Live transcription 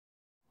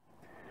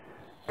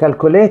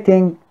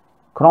Calculating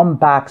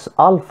Cronbach's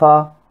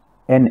alpha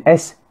in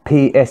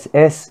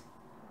SPSS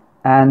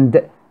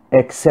and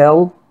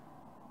Excel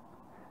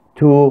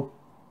to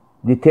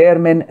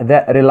determine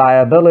the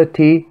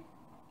reliability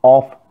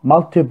of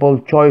multiple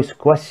choice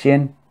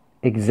question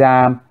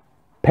exam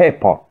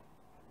paper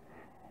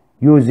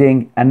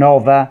using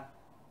Anova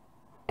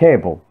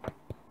Table.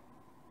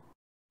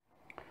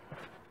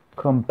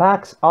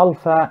 Cronbach's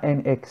alpha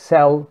in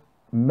Excel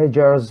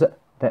measures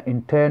the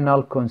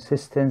internal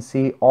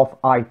consistency of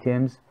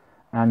items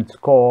and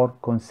score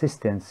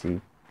consistency.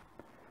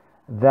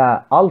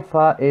 The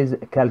alpha is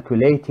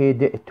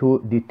calculated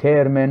to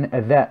determine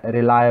the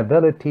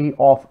reliability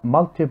of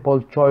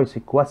multiple choice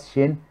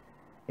question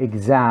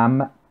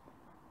exam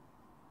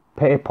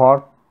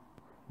paper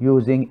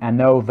using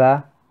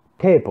Anova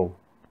Table.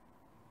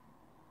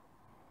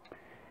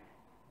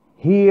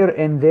 Here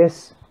in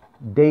this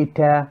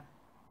data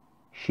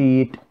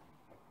sheet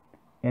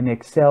in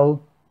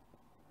Excel,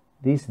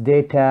 this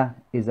data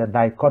is a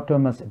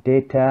dichotomous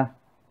data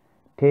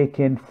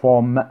taken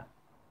from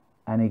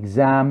an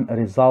exam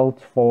result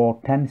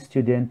for 10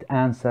 students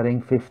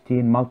answering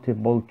 15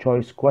 multiple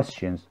choice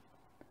questions,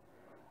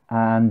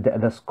 and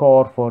the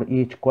score for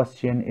each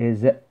question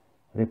is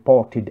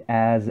reported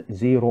as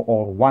 0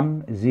 or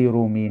 1.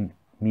 0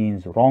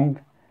 means wrong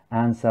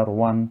answer,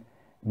 1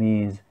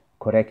 means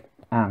correct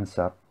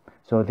answer.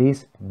 So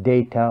these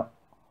data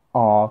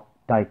are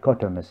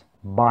dichotomous,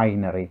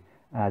 binary,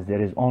 as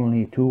there is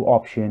only two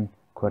options,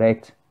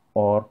 correct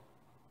or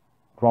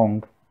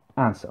wrong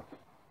answer.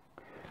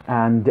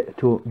 And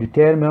to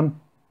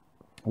determine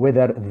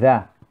whether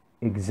the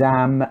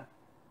exam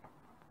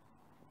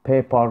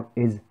paper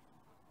is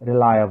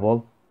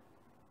reliable,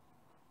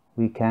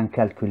 we can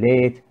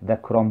calculate the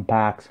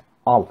Cronbach's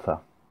alpha.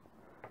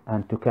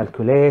 And to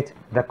calculate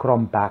the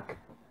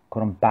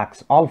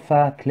Cronbach's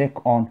alpha,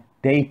 click on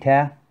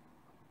data,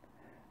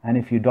 and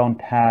if you don't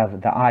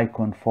have the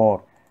icon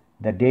for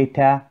the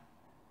data,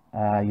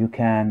 you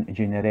can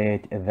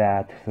generate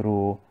that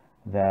through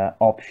the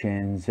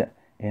options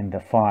in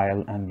the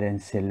file and then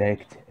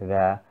select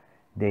the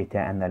data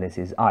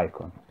analysis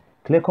icon.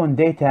 Click on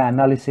data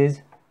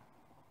analysis,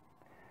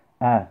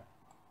 a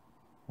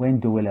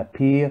window will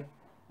appear,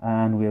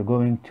 and we're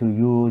going to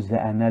use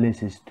the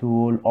analysis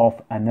tool of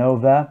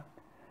Anova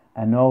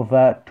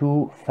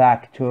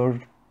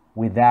two-factor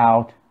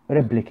without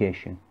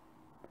replication.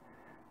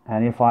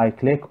 And if I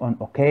click on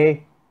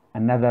OK,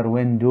 another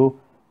window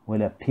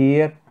will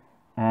appear,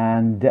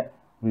 and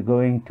we're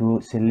going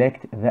to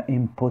select the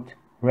input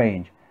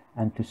range.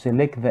 And to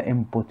select the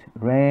input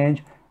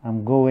range,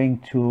 I'm going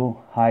to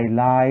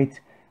highlight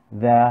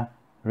the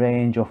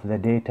range of the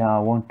data I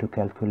want to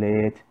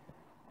calculate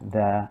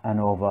the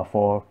Anova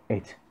for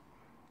it.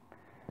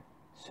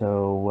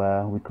 So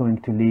we're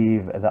going to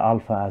leave the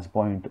alpha as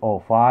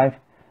 0.05,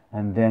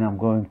 and then I'm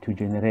going to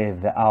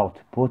generate the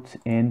output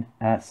in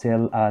a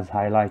cell as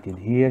highlighted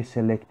here,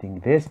 selecting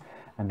this.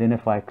 And then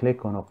if I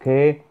click on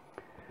OK,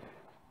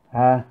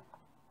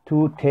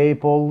 two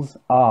tables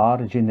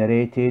are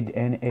generated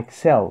in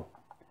Excel.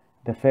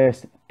 The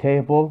first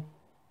table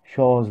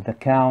shows the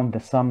count, the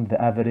sum, the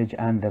average,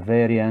 and the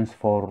variance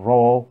for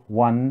row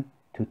 1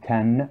 to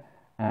 10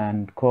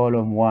 and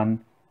column 1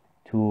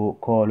 to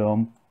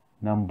column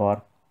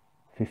number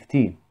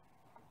 15.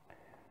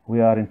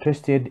 We are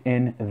interested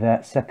in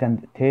the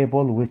second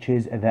table, which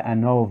is the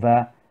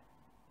Anova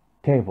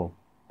table.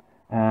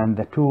 And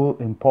the two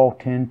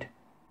important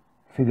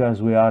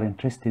figures we are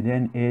interested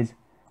in is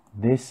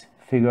this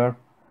figure,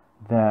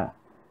 the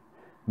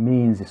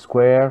means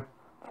square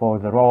for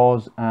the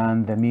rows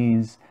and the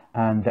means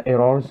and the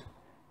errors.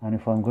 And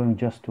if I'm going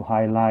just to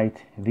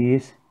highlight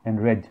these in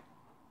red.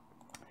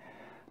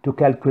 To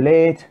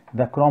calculate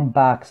the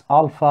Cronbach's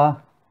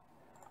alpha,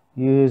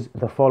 use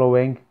the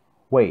following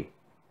way.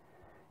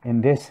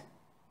 In this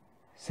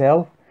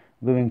cell,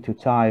 I'm going to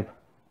type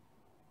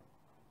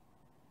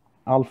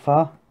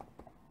alpha,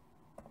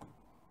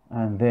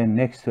 and then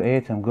next to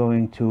it I'm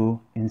going to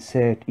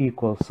insert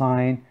equal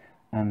sign,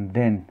 and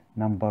then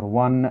number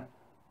 1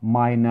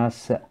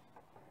 minus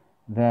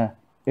the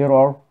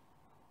error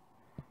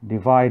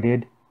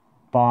divided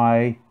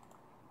by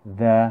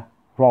the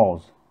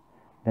rows,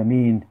 the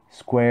means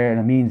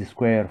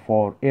square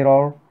for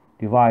error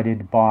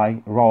divided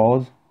by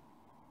rows,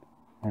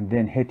 and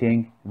then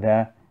hitting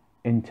the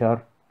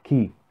enter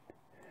key.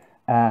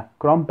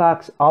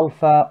 Cronbach's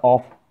alpha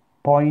of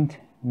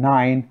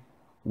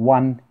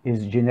 0.91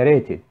 is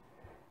generated.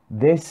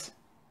 This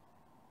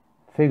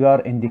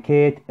figure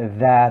indicates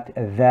that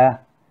the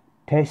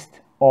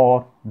test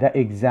or the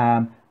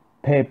exam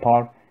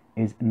paper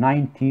is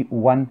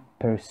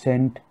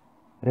 91%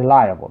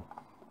 reliable.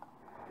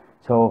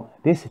 So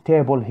this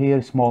table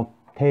here, small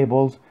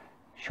tables,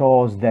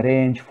 shows the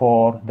range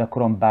for the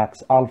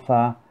Cronbach's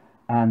alpha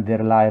and the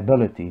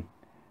reliability.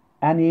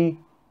 Any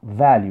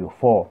value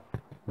for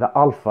the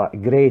alpha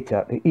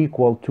greater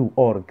equal to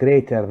or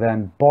greater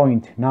than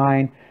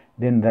 0.9,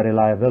 then the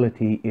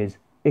reliability is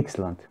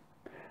excellent.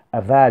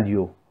 A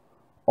value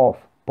of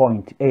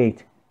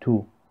 0.8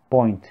 to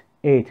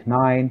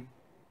 0.89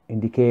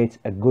 indicates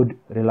a good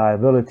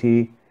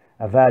reliability.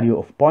 A value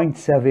of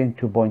 0.7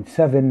 to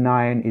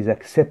 0.79 is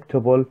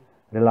acceptable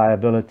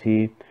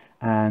reliability,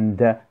 and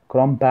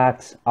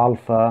Cronbach's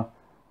alpha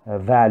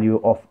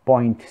value of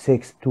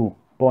 0.6 to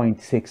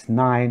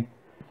 0.69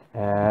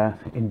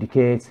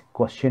 indicates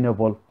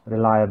questionable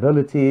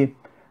reliability,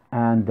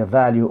 and the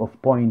value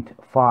of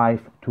 0.5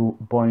 to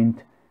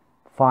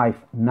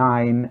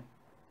 0.59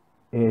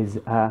 is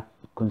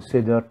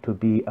considered to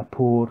be a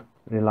poor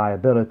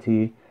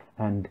reliability,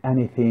 and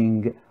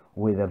anything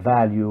with a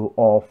value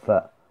of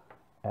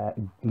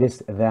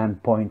less than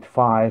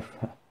 0.5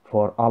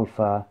 for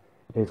alpha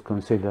is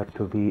considered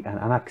to be an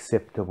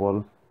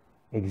unacceptable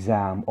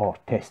exam or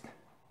test,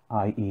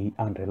 i.e.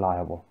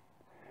 unreliable.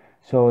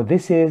 So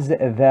this is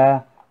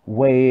the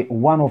way,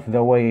 one of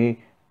the way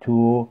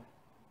to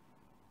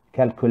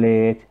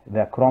calculate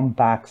the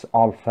Cronbach's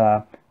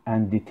alpha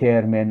and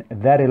determine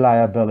the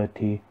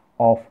reliability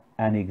of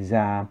an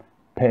exam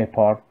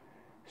paper,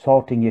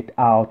 sorting it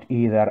out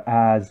either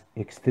as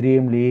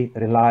extremely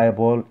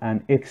reliable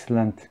and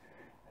excellent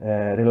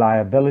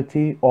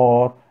reliability,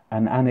 or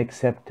an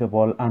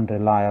unacceptable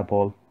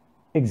unreliable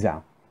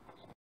exam.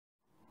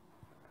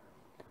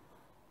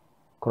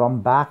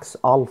 Cronbach's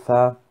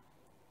alpha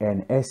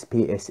in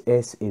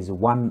SPSS is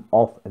one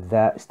of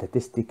the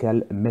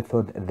statistical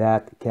methods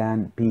that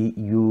can be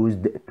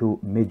used to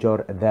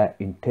measure the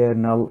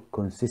internal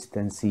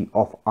consistency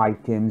of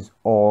items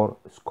or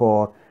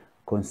score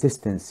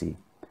consistency.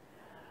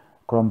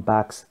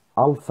 Cronbach's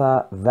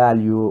alpha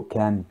value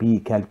can be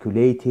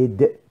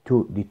calculated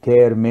to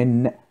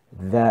determine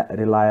the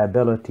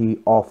reliability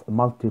of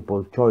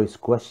multiple choice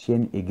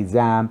question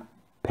exam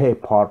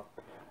paper.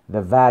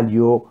 The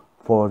value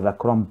for the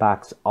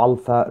Cronbach's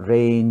alpha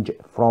range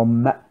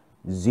from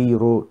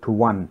 0 to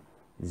 1.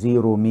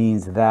 0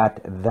 means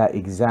that the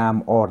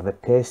exam or the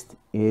test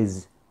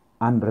is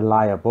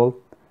unreliable,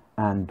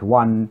 and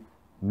 1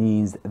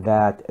 means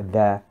that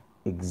the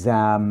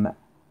exam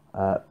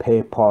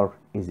paper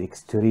is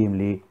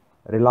extremely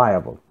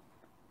reliable.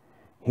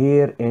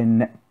 Here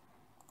in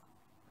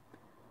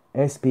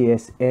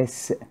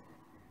SPSS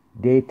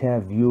data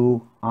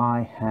view,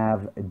 I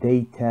have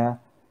data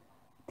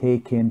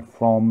taken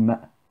from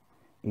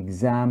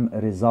exam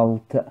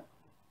result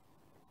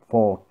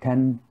for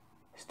 10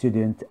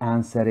 students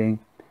answering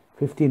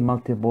 15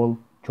 multiple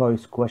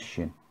choice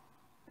question,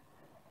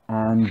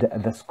 and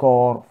the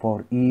score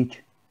for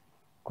each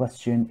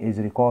question is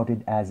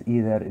recorded as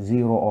either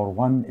 0 or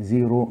 1.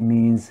 0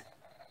 means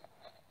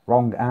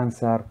wrong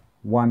answer,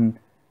 1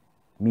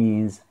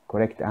 means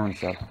correct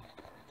answer.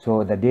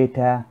 So the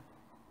data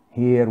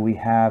here we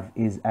have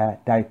is a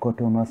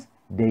dichotomous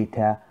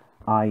data,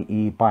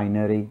 i.e.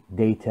 binary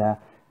data.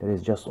 There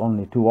is just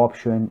only two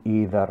options,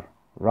 either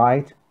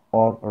right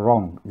or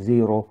wrong,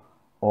 0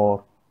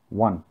 or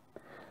 1.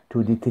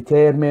 To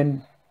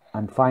determine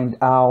and find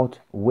out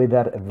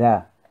whether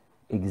the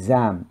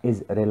exam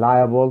is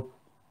reliable,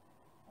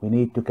 we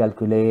need to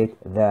calculate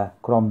the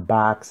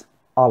Cronbach's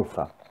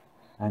alpha.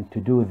 And to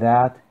do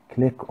that,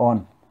 click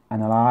on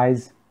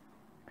Analyze,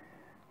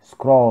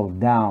 scroll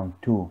down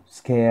to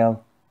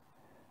Scale,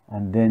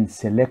 and then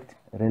select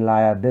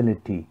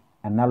Reliability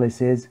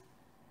Analysis.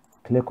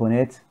 Click on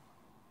it.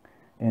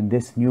 In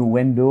this new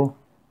window,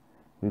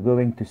 we're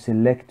going to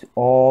select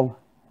all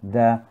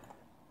the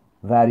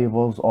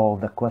variables or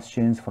the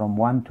questions from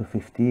 1 to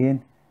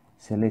 15.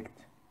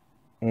 Select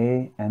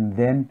A and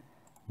then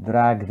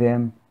drag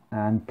them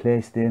and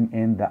place them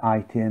in the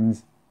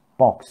items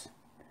box.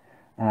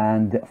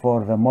 And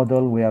for the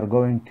model, we are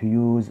going to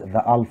use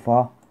the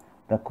alpha,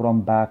 the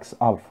Cronbach's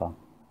alpha.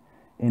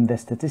 In the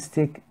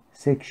statistic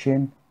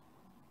section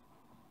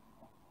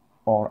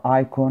or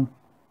icon,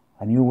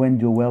 a new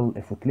window will,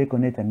 if we click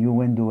on it, a new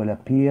window will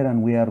appear,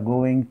 and we are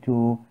going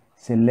to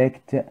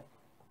select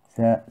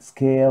the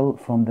scale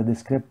from the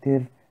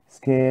descriptive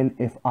scale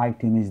if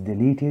item is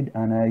deleted,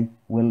 and I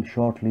will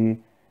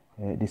shortly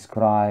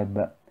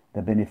describe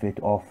the benefit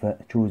of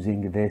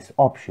choosing this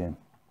option.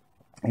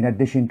 In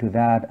addition to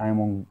that,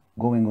 I'm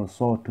going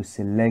also to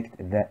select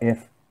the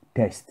if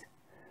test,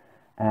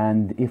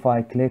 and if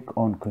I click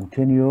on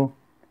continue,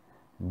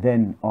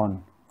 then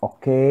on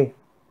OK,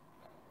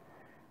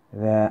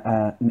 the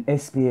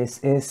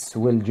SPSS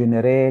will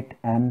generate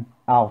an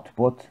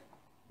output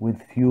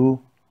with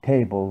few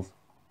tables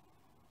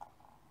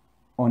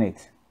on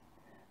it.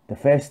 The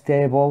first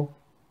table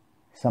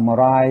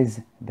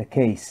summarizes the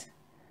case.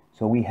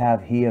 So we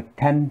have here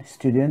 10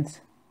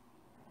 students,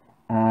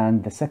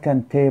 and the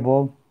second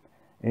table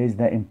is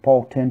the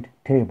important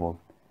table,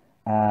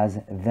 as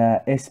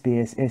the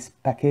SPSS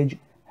package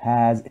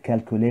has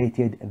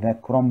calculated the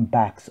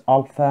Cronbach's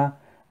alpha,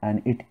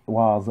 and it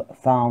was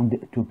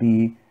found to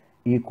be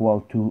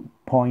equal to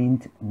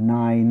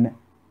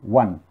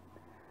 0.91,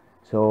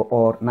 so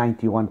or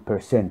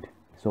 91%.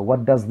 So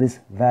what does this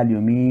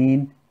value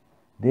mean?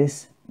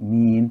 This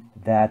means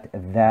that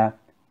the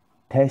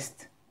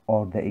test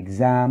or the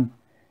exam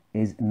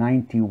is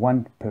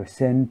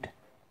 91%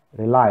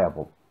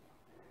 reliable.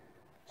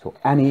 So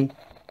any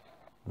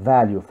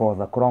value for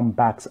the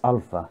Cronbach's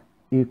alpha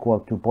equal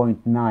to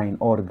 0.9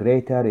 or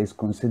greater is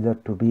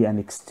considered to be an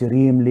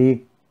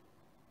extremely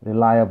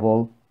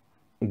reliable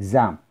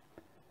exam,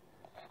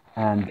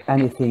 and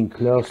anything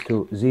close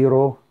to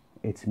 0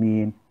 it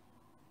means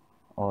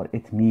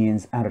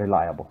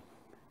unreliable.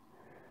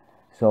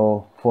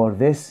 So for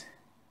this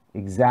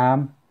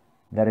exam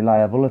the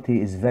reliability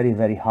is very,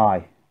 very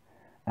high,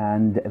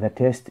 and the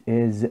test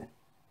is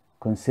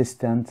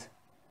consistent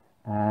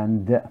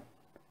and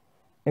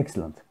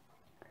excellent.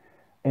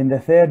 In the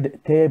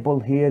third table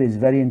here is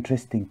very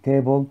interesting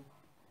table.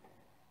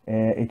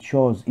 It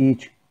shows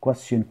each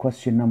question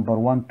number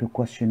 1 to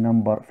question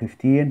number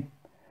 15,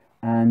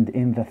 and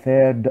in the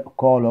third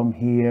column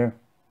here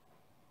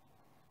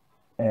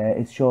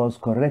it shows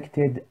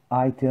corrected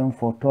item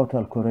for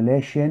total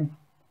correlation,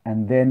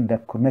 and then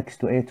the next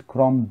to it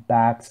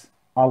Cronbach's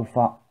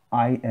alpha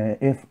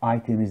if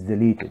item is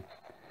deleted.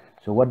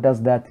 So what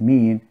does that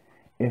mean?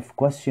 If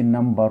question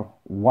number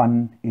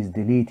 1 is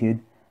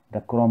deleted,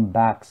 the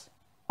Cronbach's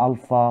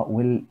alpha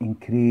will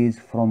increase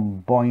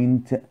from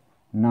 0.90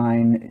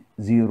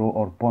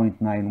 or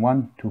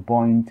 0.91 to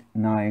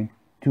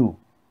 0.92.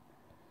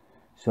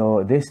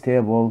 So this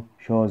table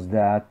shows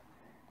that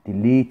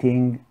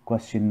deleting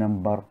question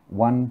number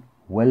 1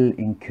 will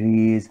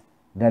increase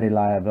the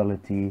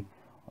reliability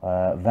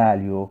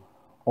value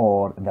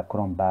or the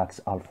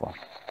Cronbach's alpha.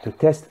 To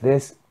test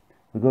this,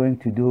 we're going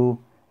to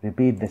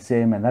repeat the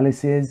same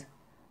analysis,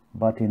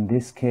 but in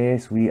this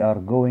case we are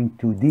going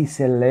to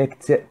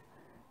deselect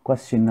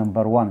question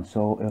number 1.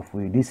 So if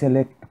we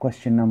deselect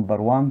question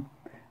number 1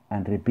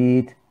 and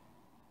repeat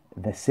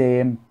the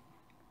same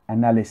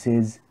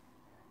analysis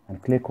and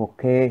click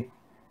OK,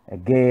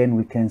 again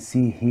we can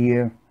see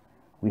here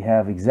we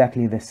have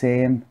exactly the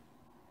same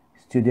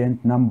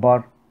student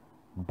number,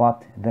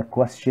 but the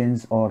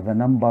questions or the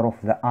number of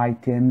the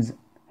items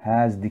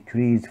has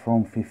decreased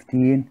from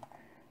 15.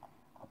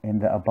 In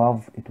the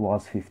above it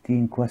was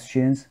 15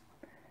 questions,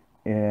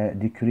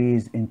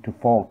 decreased into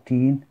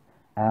 14,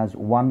 as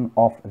one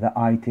of the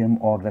item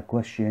or the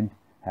question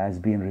has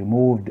been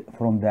removed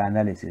from the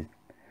analysis.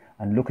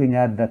 And looking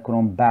at the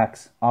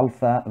Cronbach's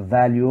alpha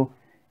value,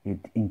 it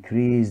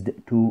increased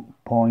to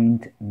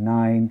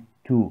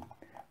 0.92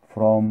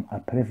 from a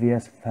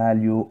previous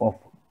value of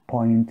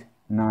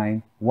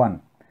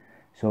 0.91.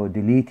 So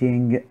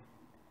deleting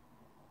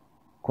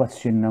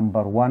question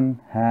number 1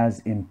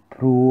 has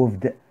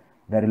improved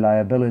the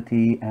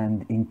reliability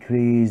and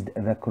increased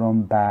the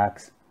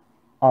Cronbach's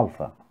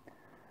alpha.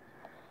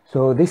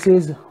 So this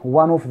is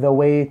one of the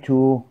way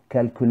to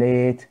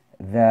calculate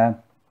the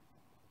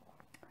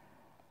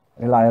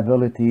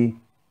reliability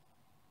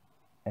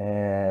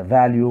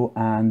value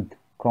and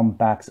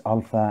Cronbach's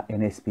alpha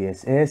in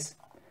SPSS.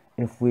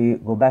 If we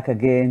go back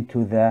again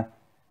to the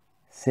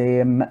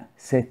same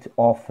set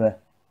of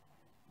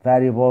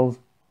variables,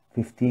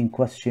 15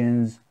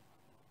 questions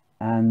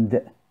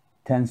and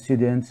 10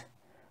 students,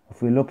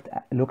 if we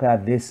look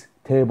at this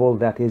table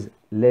that is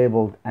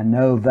labeled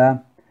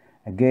Anova,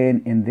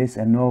 again in this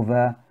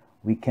Anova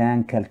we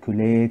can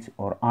calculate,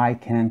 or I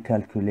can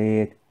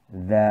calculate,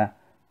 the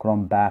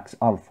Cronbach's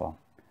alpha.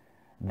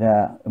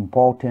 The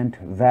important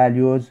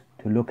values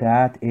to look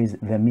at is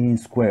the mean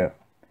square.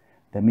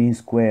 The mean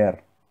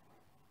square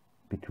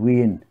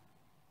between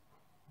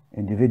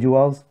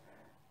individuals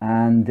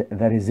and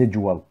the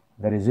residual.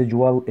 The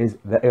residual is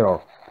the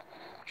error.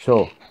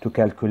 So to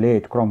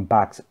calculate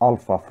Cronbach's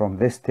alpha from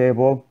this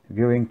table,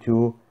 you're going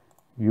to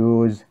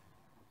use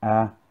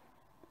a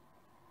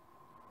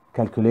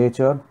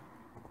calculator.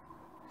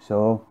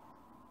 So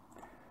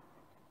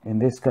in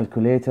this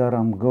calculator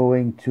I'm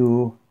going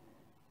to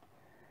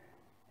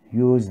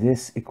use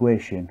this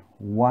equation: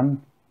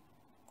 1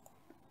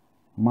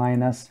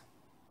 minus,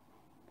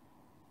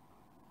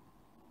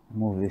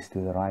 move this to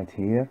the right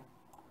here,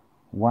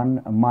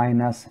 1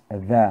 minus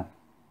the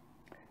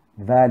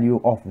value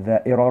of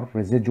the error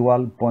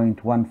residual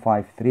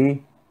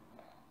 0.153,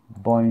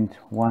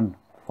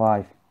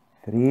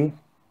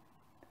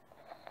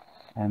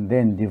 and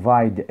then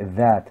divide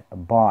that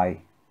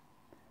by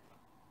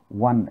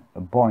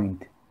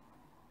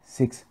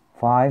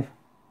 1.65.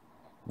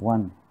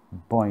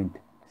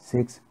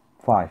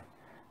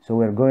 So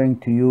we're going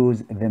to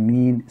use the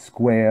mean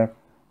square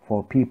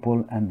for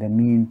people and the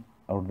mean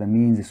or the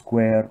mean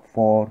square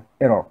for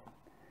error,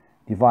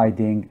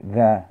 dividing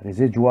the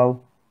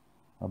residual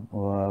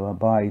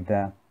by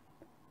the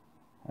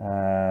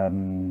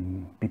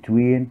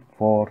between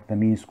for the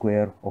mean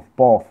square of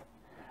both.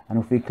 And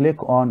if we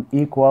click on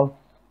equal,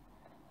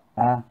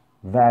 a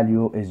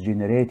value is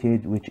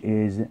generated which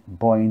is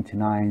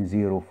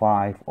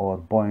 0.905 or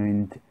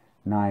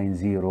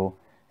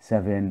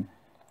 0.907,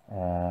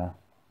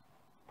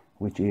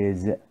 which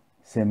is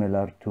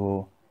similar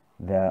to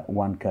the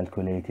one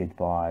calculated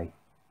by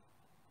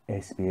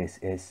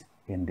SPSS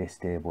in this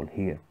table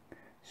here.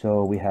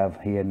 So we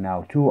have here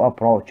now two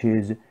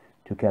approaches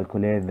to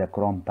calculate the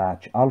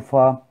Cronbach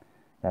alpha,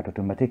 that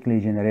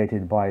automatically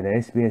generated by the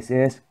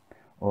SPSS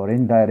or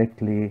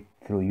indirectly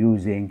through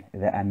using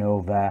the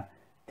Anova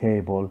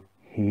table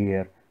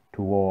here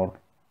to work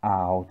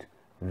out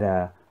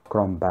the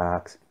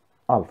Cronbach's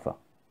alpha.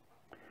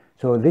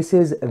 So this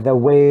is the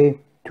way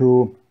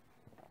to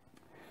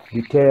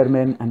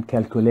determine and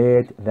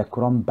calculate the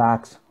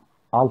Cronbach's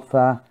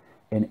alpha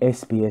in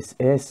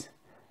SPSS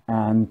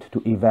and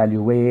to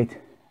evaluate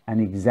an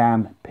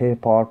exam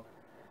paper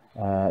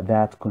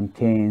that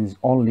contains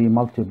only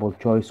multiple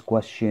choice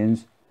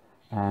questions,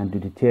 and to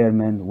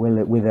determine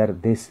whether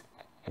this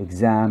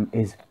exam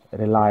is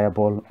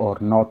reliable or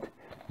not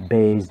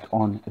based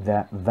on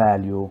the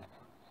value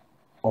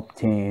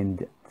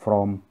obtained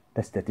from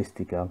the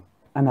statistical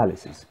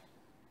analysis.